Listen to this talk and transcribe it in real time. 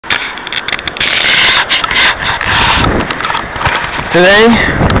Today,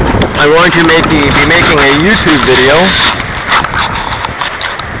 I'm going to be making a YouTube video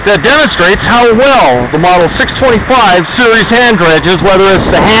that demonstrates how well the Model 625 series hand dredges, whether it's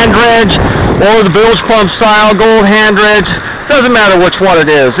the hand dredge or the bilge pump style gold hand dredge, doesn't matter which one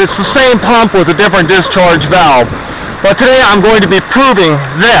it is. It's the same pump with a different discharge valve. But today I'm going to be proving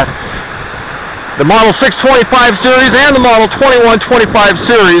that the Model 625 series and the Model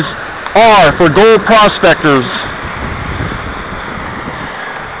 2125 series are for gold prospectors.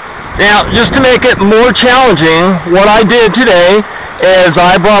 Now, just to make it more challenging, what I did today is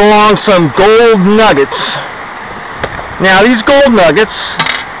I brought along some gold nuggets. Now, these gold nuggets,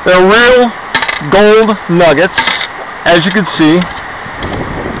 they're real gold nuggets, as you can see,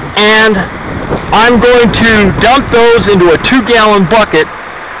 and I'm going to dump those into a 2-gallon bucket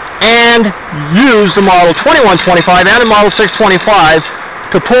and use the Model 2125 and the Model 625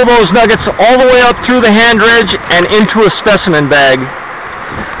 to pull those nuggets all the way up through the hand dredge and into a specimen bag.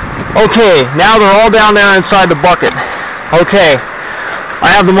 Okay, now they're all down there inside the bucket. Okay,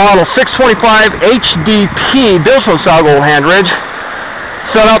 I have the Model 625 HDP bilge pump style gold hand dredge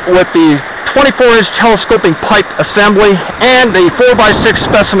set up with the 24-inch telescoping pipe assembly and the 4x6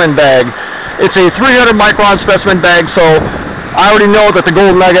 specimen bag. It's a 300 micron specimen bag, so I already know that the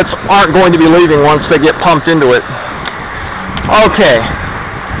gold nuggets aren't going to be leaving once they get pumped into it. Okay,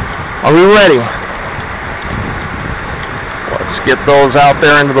 are we ready? Let's get those out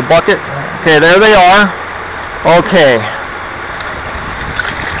there into the bucket. Okay, there they are. Okay.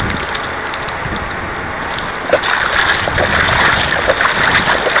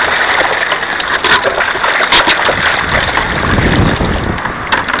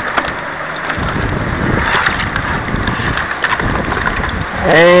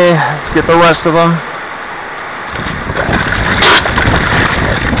 Hey, let's get the rest of them.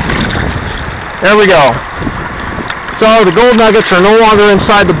 There we go. So the gold nuggets are no longer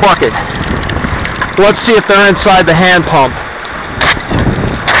inside the bucket. Let's see if they're inside the hand pump.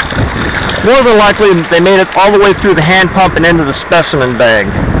 More than likely they made it all the way through the hand pump and into the specimen bag.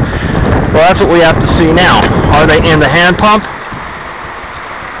 Well, that's what we have to see now. Are they in the hand pump?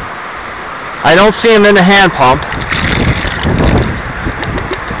 I don't see them in the hand pump.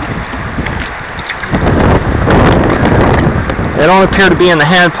 They don't appear to be in the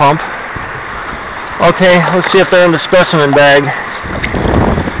hand pump. Okay, let's see if they're in the specimen bag.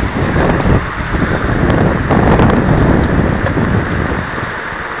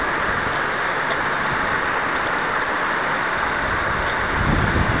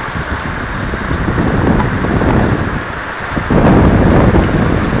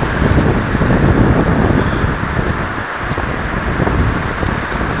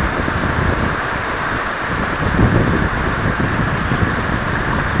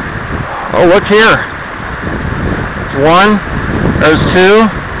 Oh, look here. One, there's two.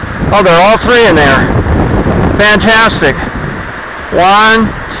 Oh, they're all three in there. Fantastic. 1,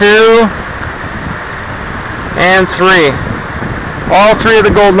 2, and 3. All three of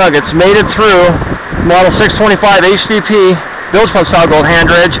the gold nuggets made it through Model 625 HDP bilge pump style gold hand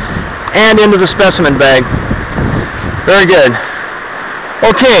dredge and into the specimen bag. Very good.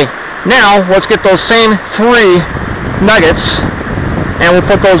 Okay, now let's get those same 3 nuggets and we'll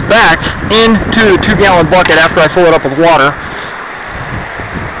put those back into the 2-gallon bucket after I fill it up with water.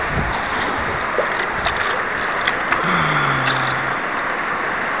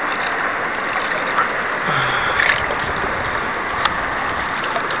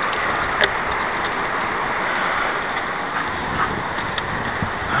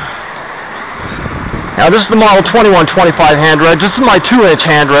 Now this is the Model 2125 hand dredge. This is my 2-inch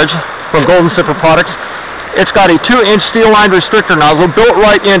hand dredge from Golden Zipper Products. It's got a 2-inch steel-lined restrictor nozzle built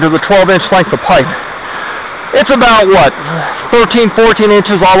right into the 12-inch length of pipe. It's about, what, 13, 14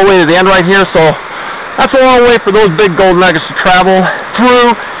 inches all the way to the end right here, so that's a long way for those big gold nuggets to travel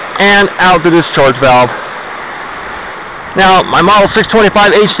through and out the discharge valve. Now, my Model 625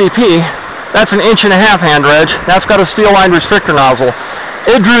 HDP, that's an 1.5-inch hand dredge. That's got a steel-lined restrictor nozzle.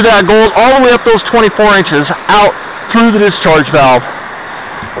 It drew that gold all the way up those 24 inches out through the discharge valve.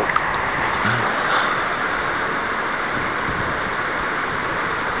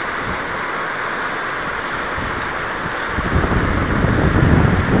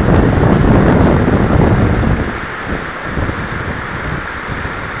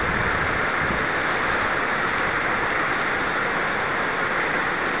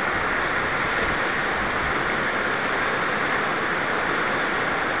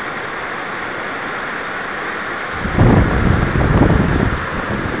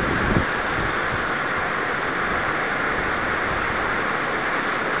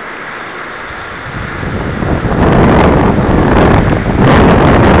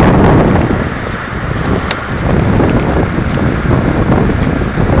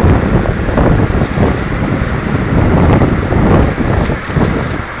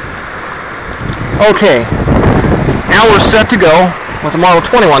 Okay, now we're set to go with the model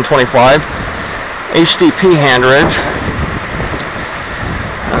 2125 HDP hand dredge.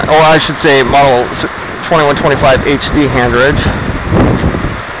 Or I should say model 2125 HD hand dredge.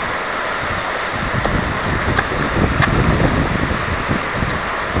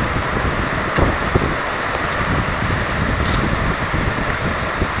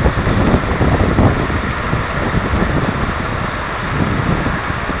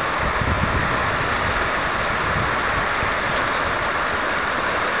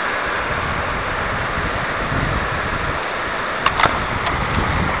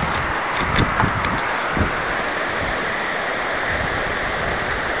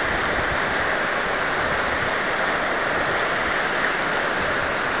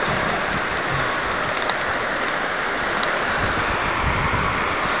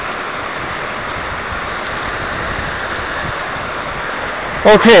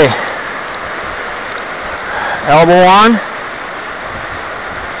 Okay, elbow on.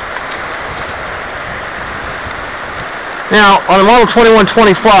 Now, on the model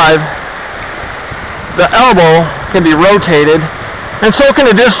 2125, the elbow can be rotated, and so can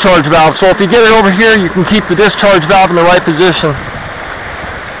the discharge valve. So if you get it over here, you can keep the discharge valve in the right position.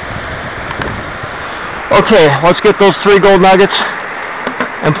 Okay, let's get those 3 gold nuggets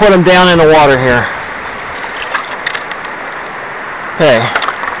and put them down in the water here. Okay.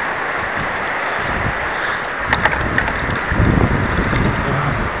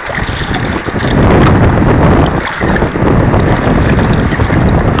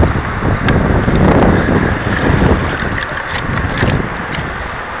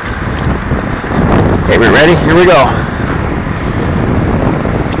 Okay, we ready? Here we go.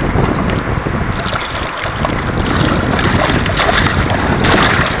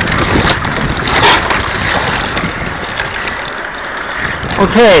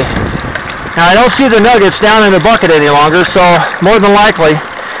 Okay, now I don't see the nuggets down in the bucket any longer, so more than likely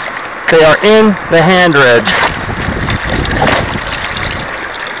they are in the hand dredge.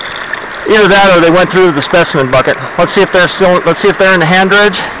 Either that or they went through the specimen bucket. Let's see if they're in the hand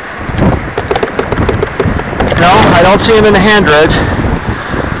dredge. No, I don't see them in the hand dredge.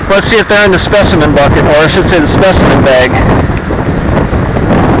 Let's see if they're in the specimen bucket, or I should say the specimen bag.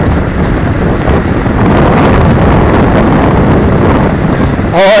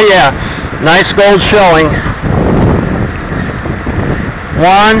 Oh yeah, nice gold showing.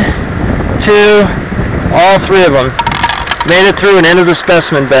 1, 2, all 3 of them made it through and into the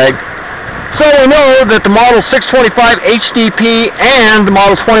specimen bag. So we know that the model 625 HDP and the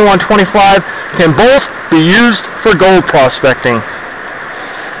model 2125 can both be used for gold prospecting.